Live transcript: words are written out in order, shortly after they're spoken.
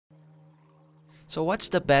So what's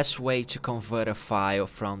the best way to convert a file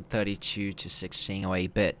from 32 to 16 or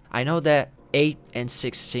 8-bit? I know that 8 and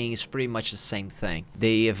 16 is pretty much the same thing.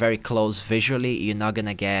 They are very close visually. You're not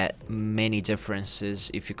gonna get many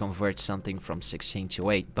differences if you convert something from 16 to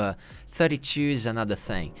 8, but 32 is another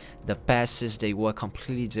thing. The passes, they were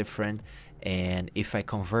completely different, and if I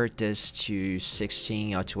convert this to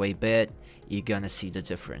 16 or to 8-bit, you're gonna see the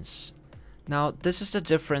difference. Now, this is the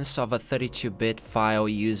difference of a 32-bit file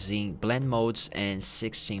using blend modes and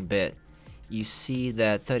 16-bit. You see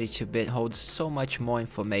that 32-bit holds so much more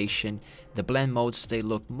information. The blend modes, they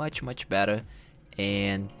look much better,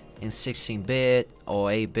 and in 16-bit or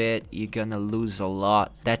 8-bit you're gonna lose a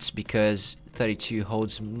lot. That's because 32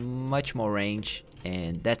 holds much more range,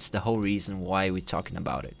 and that's the whole reason why we're talking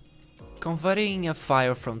about it. Converting a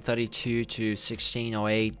file from 32 to 16 or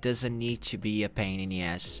 8 doesn't need to be a pain in the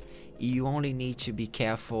ass. You only need to be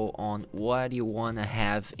careful on what you want to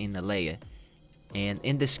have in the layer, and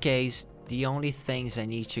in this case the only things I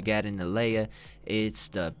need to get in the layer is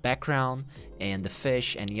the background and the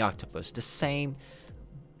fish and the octopus. The same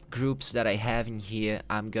groups that I have in here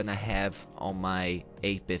I'm gonna have on my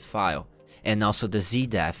 8-bit file. And also the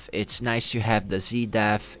zdef. It's nice to have the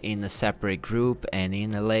zdef in a separate group and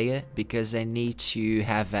in a layer, because I need to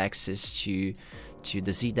have access to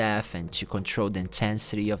the zdef and to control the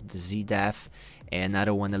intensity of the zdef, and I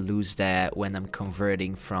don't want to lose that when I'm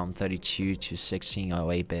converting from 32 to 16 or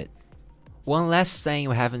 8-bit. One last thing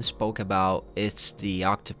we haven't spoke about is the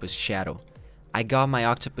Octopus Shadow. I got my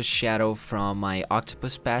Octopus Shadow from my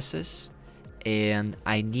Octopus passes, and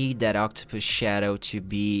I need that Octopus Shadow to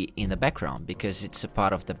be in the background because it's a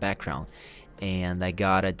part of the background, and I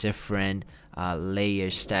got a different layer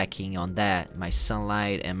stacking on that. My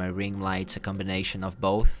sunlight and my ring light's a combination of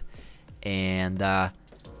both, and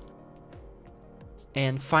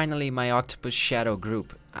finally my Octopus Shadow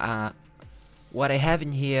group. What I have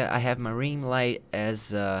in here, I have my ring light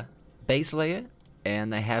as a base layer,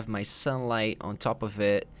 and I have my sunlight on top of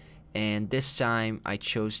it, and this time I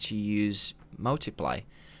chose to use multiply,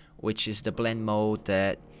 which is the blend mode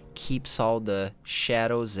that keeps all the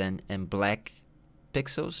shadows and black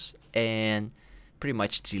pixels and pretty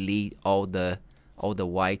much delete all the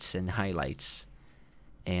whites and highlights.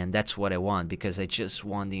 And that's what I want, because I just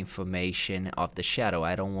want the information of the shadow.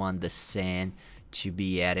 I don't want the sand to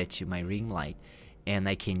be added to my ring light, and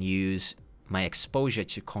I can use my exposure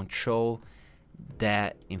to control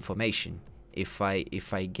that information. If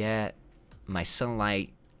I get my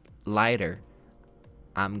sunlight lighter,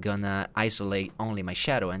 I'm gonna isolate only my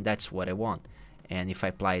shadow, and that's what I want. And if I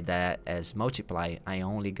apply that as multiply, I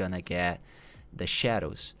only gonna get the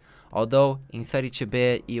shadows. Although in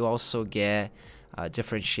 32-bit you also get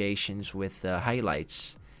differentiations with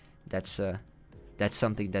highlights. That's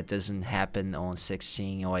something that doesn't happen on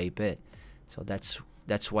 16 or 8-bit. So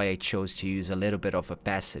that's why I chose to use a little bit of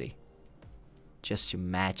opacity, just to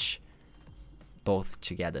match both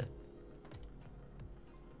together.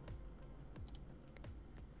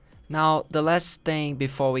 Now, the last thing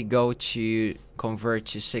before we go to convert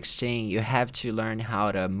to 16, you have to learn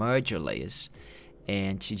how to merge your layers.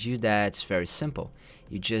 And to do that, it's very simple.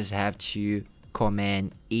 You just have to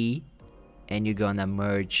Command E, and you're gonna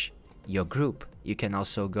merge your group. You can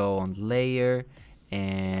also go on layer,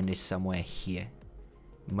 and it's somewhere here.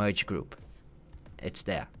 Merge group. It's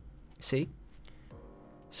there. See?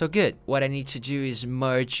 So good. What I need to do is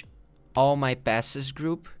merge all my passes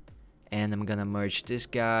group, and I'm gonna merge this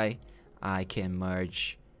guy. I can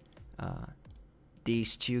merge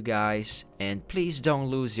these two guys, and please don't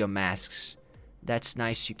lose your masks. That's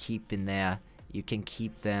nice to keep in there. You can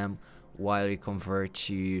keep them while you convert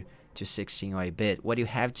to 16 or 8-bit. What you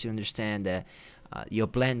have to understand that your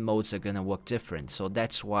blend modes are gonna work different, so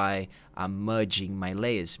that's why I'm merging my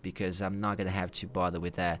layers, because I'm not gonna have to bother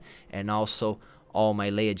with that. And also all my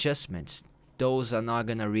layer adjustments, those are not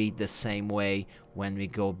gonna read the same way when we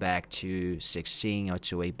go back to 16 or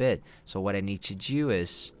to 8-bit. So what I need to do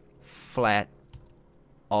is flat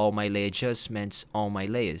all my layer adjustments on my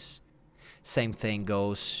layers. Same thing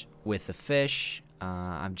goes with the fish.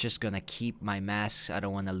 I'm just gonna keep my masks. I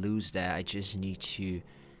don't want to lose that. I just need to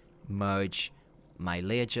merge my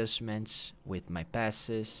layer adjustments with my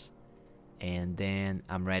passes, and then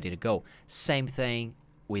I'm ready to go. Same thing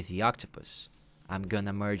with the octopus. I'm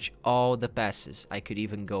gonna merge all the passes. I could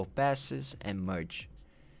even go passes and merge,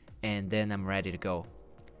 and then I'm ready to go.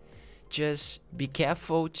 Just be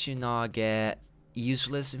careful to not get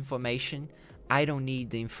useless information. I don't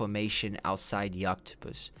need the information outside the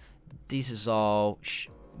octopus. This is all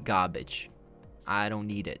garbage. I don't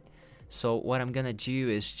need it. So what I'm gonna do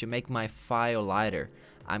is, to make my file lighter,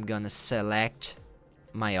 I'm gonna select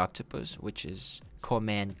my octopus, which is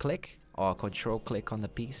command click or control click on the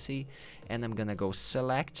PC, and I'm gonna go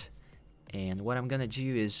select. And what I'm gonna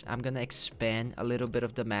do is I'm gonna expand a little bit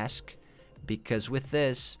of the mask, because with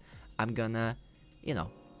this I'm gonna, you know,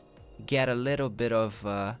 get a little bit of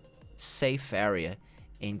safe area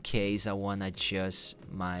in case I wanna adjust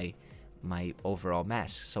my overall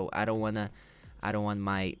mask. So I don't want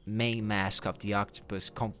my main mask of the octopus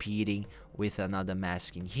competing with another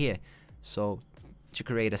mask in here. So to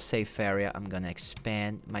create a safe area, I'm gonna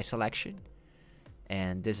expand my selection,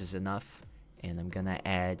 and this is enough. And I'm gonna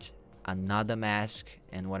add another mask,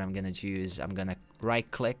 and what I'm gonna do is I'm gonna right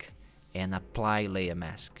click and apply layer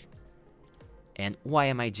mask. And why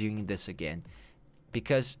am I doing this again?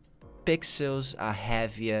 Because pixels are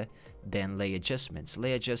heavier than layer adjustments.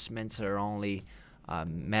 Layer adjustments are only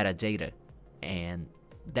metadata, and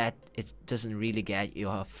that it doesn't really get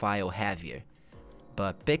your file heavier.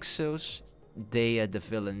 But pixels, they are the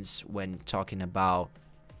villains when talking about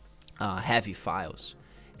heavy files,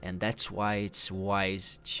 and that's why it's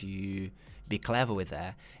wise to be clever with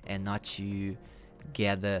that and not to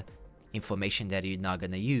gather information that you're not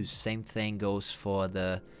gonna use. Same thing goes for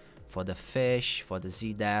the fish, for the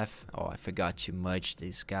zdef. Oh, I forgot to merge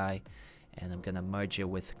this guy, and I'm gonna merge it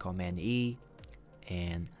with Command E.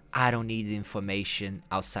 And I don't need the information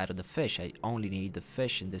outside of the fish. I only need the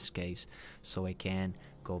fish in this case, so I can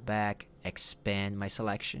go back, expand my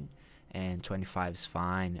selection, and 25 is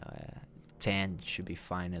fine. 10 should be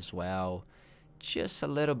fine as well. Just a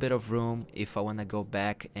little bit of room if I want to go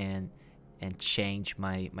back and change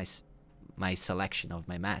my selection of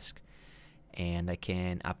my mask. And I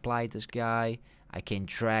can apply this guy. I can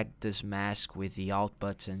drag this mask with the Alt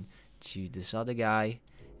button to this other guy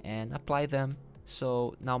and apply them.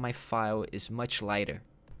 So now my file is much lighter.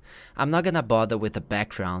 I'm not gonna bother with the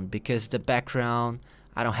background, because the background,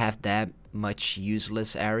 I don't have that much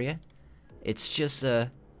useless area. It's just the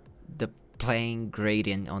plain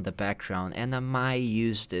gradient on the background, and I might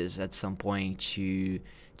use this at some point to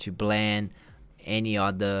blend any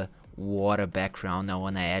other water background I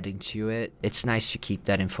want to add into it. It's nice to keep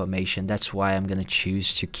that information. That's why I'm gonna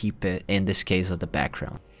choose to keep it in this case of the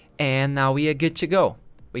background. And now we are good to go.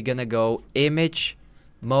 We're gonna go image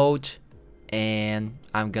mode, and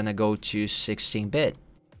I'm gonna go to 16-bit.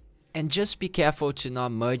 And just be careful to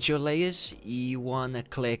not merge your layers. You wanna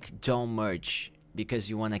click don't merge, because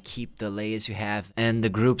you wanna keep the layers you have and the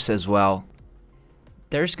groups as well.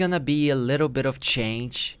 There's gonna be a little bit of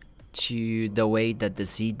change to the way that the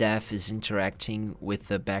zdef is interacting with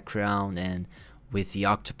the background and with the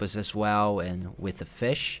octopus as well, and with the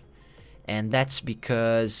fish. And that's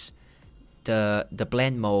because the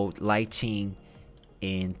blend mode lighting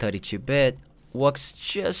in 32-bit works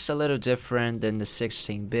just a little different than the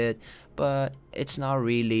 16-bit, but it's not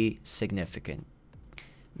really significant.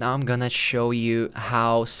 Now I'm gonna show you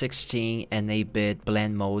how 16 and 8-bit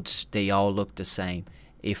blend modes, they all look the same.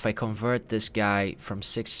 If I convert this guy from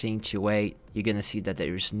 16 to 8, you're gonna see that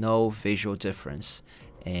there is no visual difference,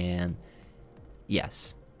 and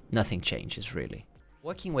yes, nothing changes really.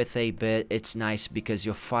 Working with 8-bit, it's nice because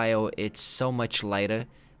your file, it's so much lighter,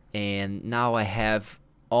 and now I have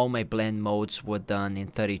all my blend modes were done in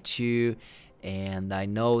 32, and I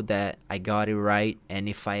know that I got it right. And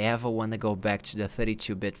if I ever want to go back to the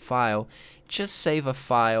 32-bit file, just save a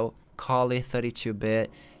file, call it 32-bit,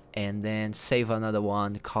 and then save another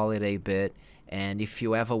one, call it 8-bit. And if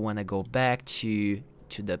you ever want to go back to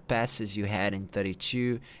the passes you had in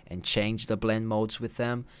 32 and change the blend modes with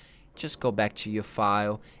them, just go back to your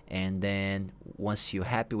file, and then once you're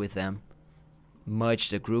happy with them, merge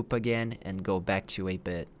the group again and go back to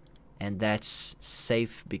 8-bit. And that's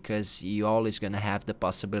safe because you're always gonna have the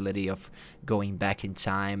possibility of going back in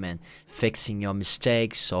time and fixing your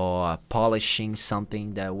mistakes or polishing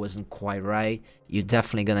something that wasn't quite right. You're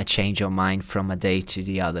definitely gonna change your mind from a day to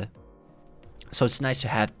the other. So it's nice to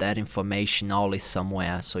have that information always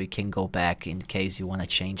somewhere so you can go back in case you wanna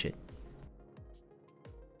change it.